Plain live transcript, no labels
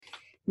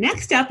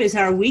Next up is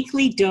our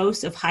weekly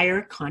dose of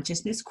higher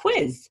consciousness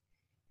quiz.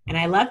 And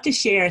I love to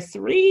share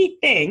 3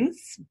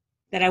 things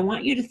that I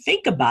want you to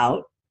think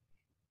about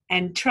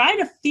and try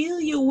to feel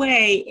your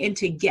way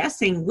into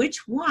guessing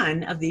which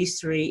one of these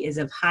 3 is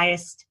of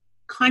highest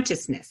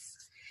consciousness.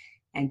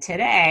 And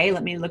today,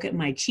 let me look at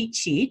my cheat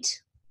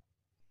sheet.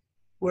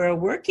 We're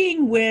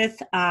working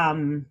with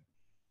 3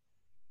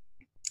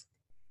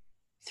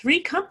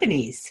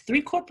 companies,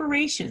 3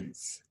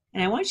 corporations.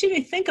 And I want you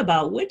to think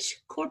about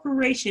which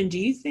corporation do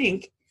you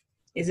think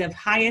is of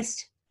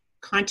highest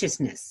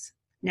consciousness.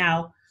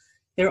 Now,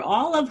 they're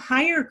all of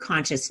higher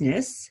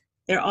consciousness.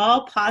 They're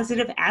all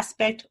positive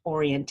aspect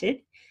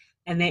oriented,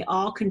 and they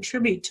all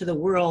contribute to the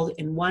world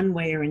in one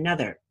way or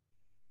another.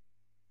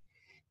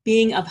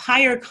 Being of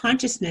higher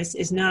consciousness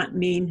does not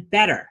mean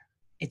better.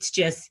 It's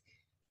just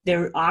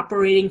they're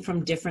operating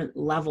from different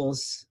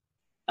levels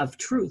of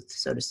truth,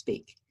 so to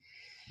speak.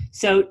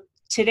 So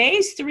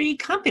today's 3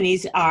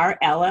 companies are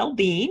LL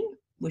Bean,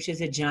 which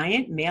is a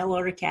giant mail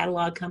order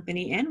catalog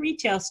company and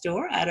retail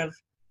store out of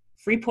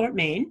Freeport,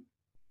 Maine.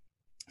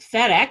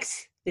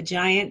 FedEx, the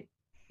giant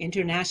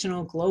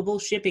international global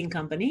shipping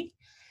company.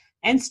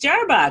 And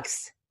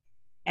Starbucks,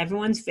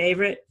 everyone's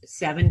favorite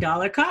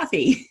 $7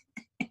 coffee.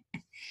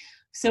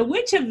 So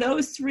which of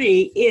those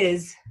 3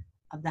 is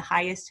of the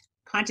highest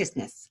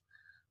consciousness?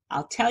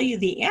 I'll tell you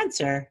the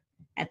answer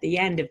at the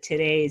end of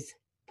today's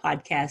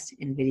podcast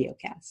and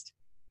videocast.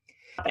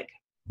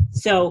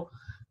 So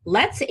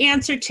let's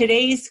answer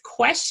today's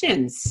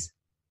questions.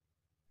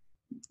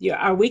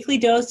 Our weekly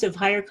dose of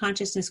higher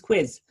consciousness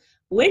quiz.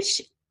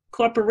 Which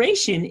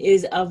corporation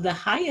is of the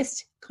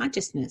highest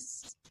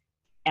consciousness?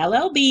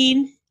 LL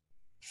Bean,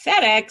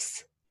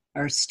 FedEx,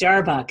 or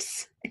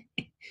Starbucks?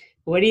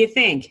 What do you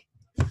think?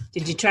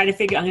 Did you try to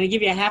figure? I'm going to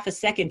give you a half a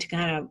second to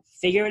kind of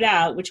figure it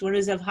out, which one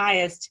is of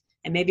highest,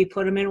 and maybe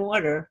put them in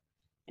order.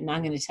 And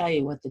I'm going to tell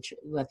you what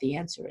the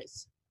answer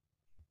is.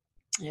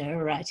 All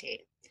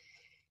righty.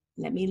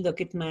 Let me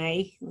look at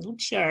my little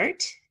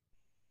chart.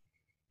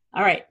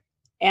 All right.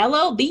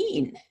 LL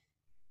Bean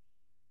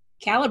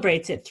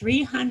calibrates at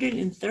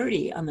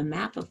 330 on the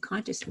map of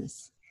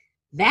consciousness.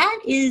 That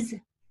is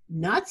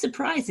not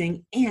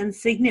surprising and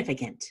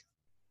significant.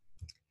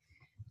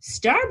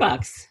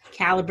 Starbucks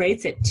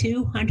calibrates at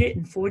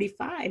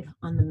 245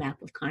 on the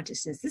map of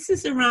consciousness. This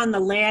is around the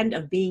land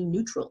of being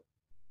neutral.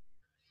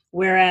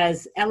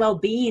 Whereas LL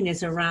Bean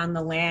is around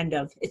the land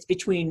of, it's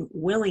between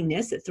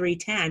willingness at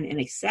 310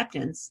 and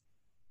acceptance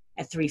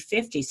at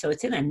 350. So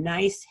it's in a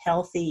nice,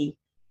 healthy,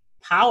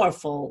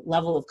 powerful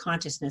level of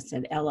consciousness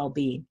at LL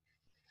Bean.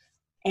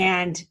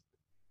 And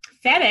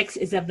FedEx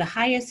is of the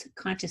highest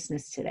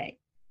consciousness today.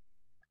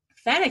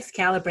 FedEx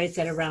calibrates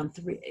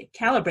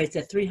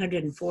at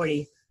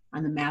 340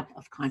 on the map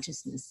of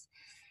consciousness.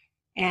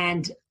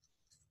 And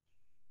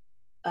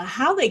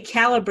how they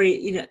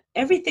calibrate,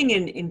 everything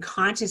in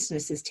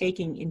consciousness is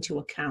taking into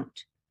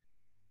account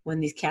when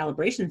these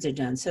calibrations are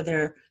done. So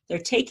they're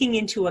taking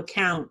into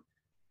account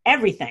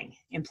everything: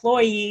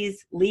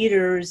 employees,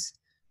 leaders,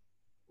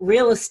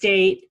 real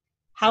estate,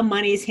 how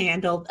money is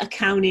handled,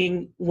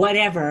 accounting,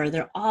 whatever.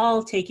 They're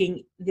all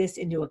taking this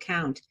into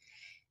account.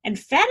 And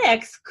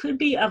FedEx could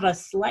be of a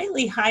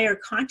slightly higher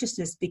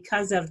consciousness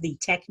because of the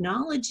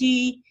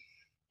technology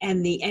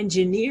and the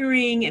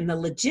engineering and the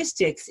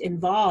logistics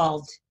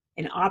involved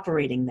in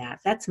operating that.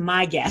 That's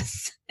my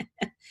guess.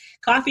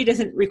 Coffee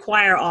doesn't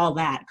require all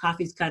that.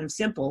 Coffee's kind of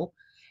simple.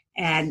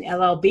 And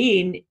LL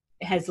Bean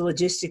has the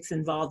logistics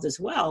involved as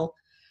well.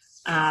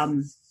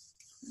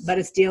 But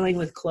it's dealing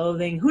with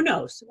clothing. Who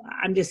knows?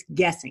 I'm just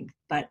guessing.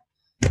 But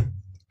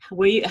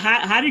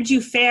how did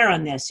you fare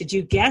on this? Did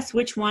you guess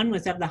which one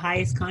was of the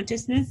highest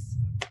consciousness?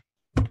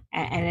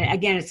 And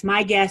again, it's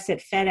my guess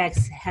that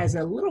FedEx has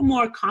a little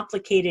more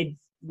complicated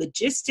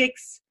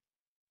logistics,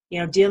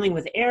 dealing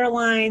with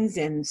airlines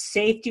and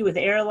safety with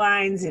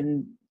airlines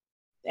and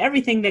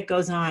everything that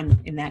goes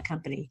on in that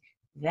company.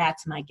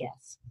 That's my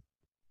guess.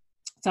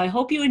 So I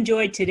hope you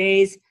enjoyed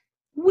today's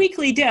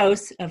weekly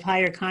dose of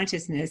higher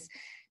consciousness.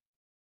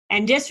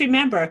 And just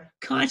remember,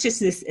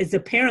 consciousness is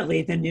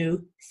apparently the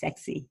new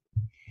sexy.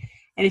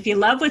 And if you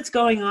love what's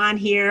going on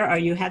here, or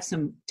you have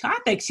some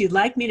topics you'd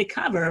like me to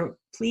cover,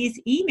 please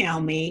email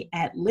me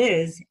at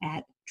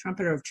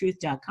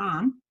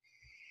liz@trumpeteroftruth.com.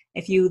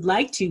 If you'd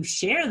like to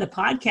share the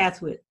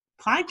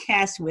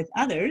podcast with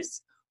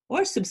others,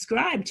 or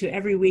subscribe to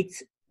every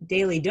week's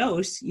daily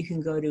dose, you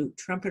can go to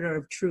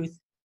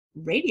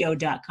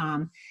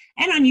trumpeteroftruthradio.com.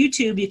 And on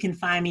YouTube, you can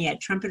find me at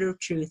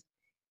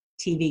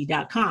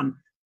trumpeteroftruth.tv.com.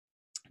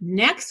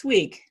 Next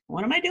week,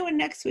 what am I doing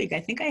next week? I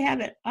think I have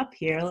it up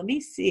here. Let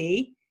me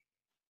see.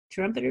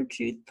 Trumpeter of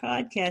Truth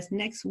podcast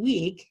next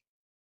week.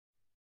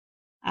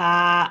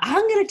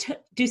 I'm going to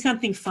do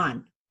something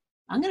fun.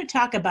 I'm going to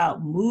talk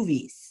about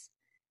movies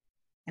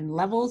and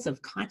levels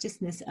of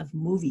consciousness of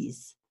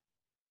movies.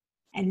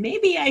 And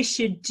maybe I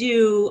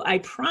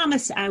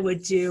promised I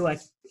would do a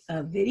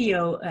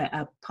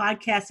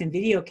podcast and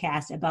video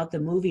cast about the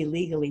movie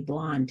Legally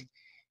Blonde.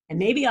 And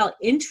maybe I'll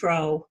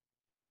intro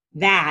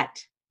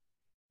that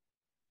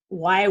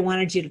why I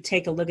wanted you to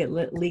take a look at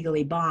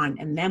Legally Bond,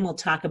 and then we'll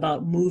talk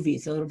about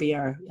movies. So I'll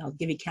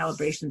give you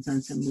calibrations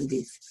on some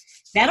movies.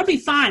 That'll be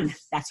fun.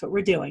 That's what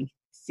we're doing.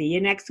 See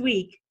you next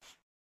week.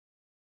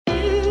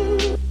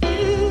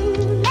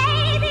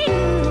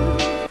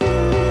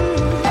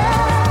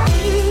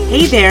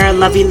 Hey there,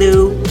 Lovey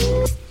Lou.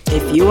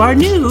 If you are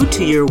new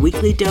to your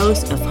weekly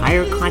dose of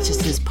Higher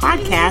Consciousness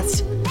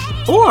podcast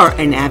or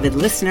an avid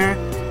listener,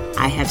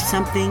 I have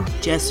something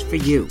just for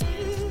you.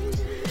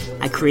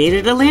 I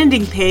created a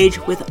landing page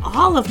with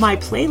all of my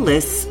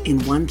playlists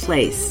in one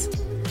place.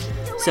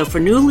 So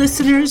for new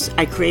listeners,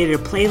 I created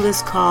a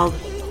playlist called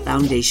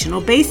Foundational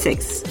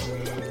Basics.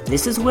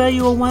 This is where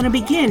you will want to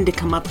begin to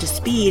come up to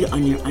speed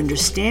on your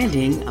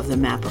understanding of the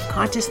map of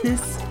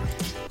consciousness,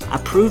 a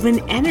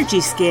proven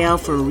energy scale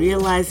for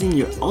realizing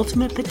your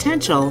ultimate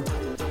potential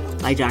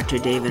by Dr.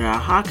 David R.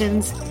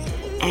 Hawkins,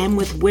 and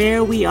with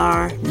where we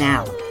are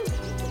now.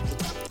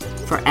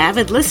 For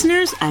avid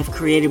listeners, I've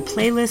created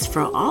playlists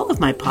for all of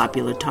my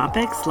popular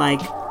topics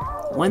like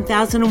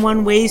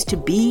 1001 Ways to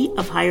Be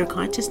of Higher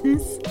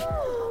Consciousness,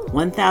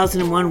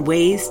 1001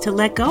 Ways to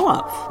Let Go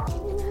of.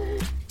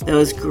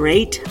 Those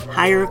great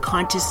higher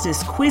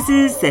consciousness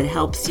quizzes that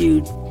helps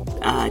you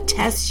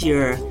test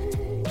your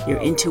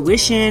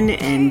intuition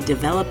and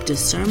develop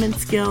discernment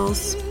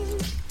skills,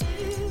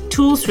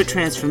 tools for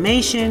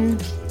transformation,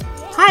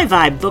 high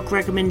vibe book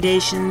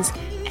recommendations,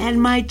 and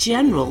my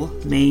general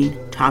main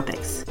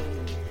topics.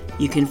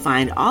 You can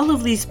find all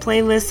of these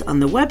playlists on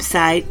the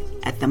website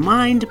at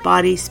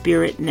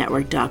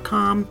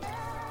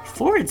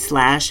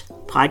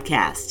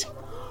themindbodyspiritnetwork.com/podcast.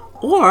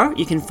 Or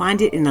you can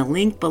find it in a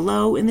link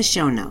below in the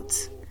show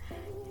notes.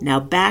 Now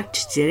back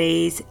to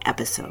today's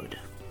episode.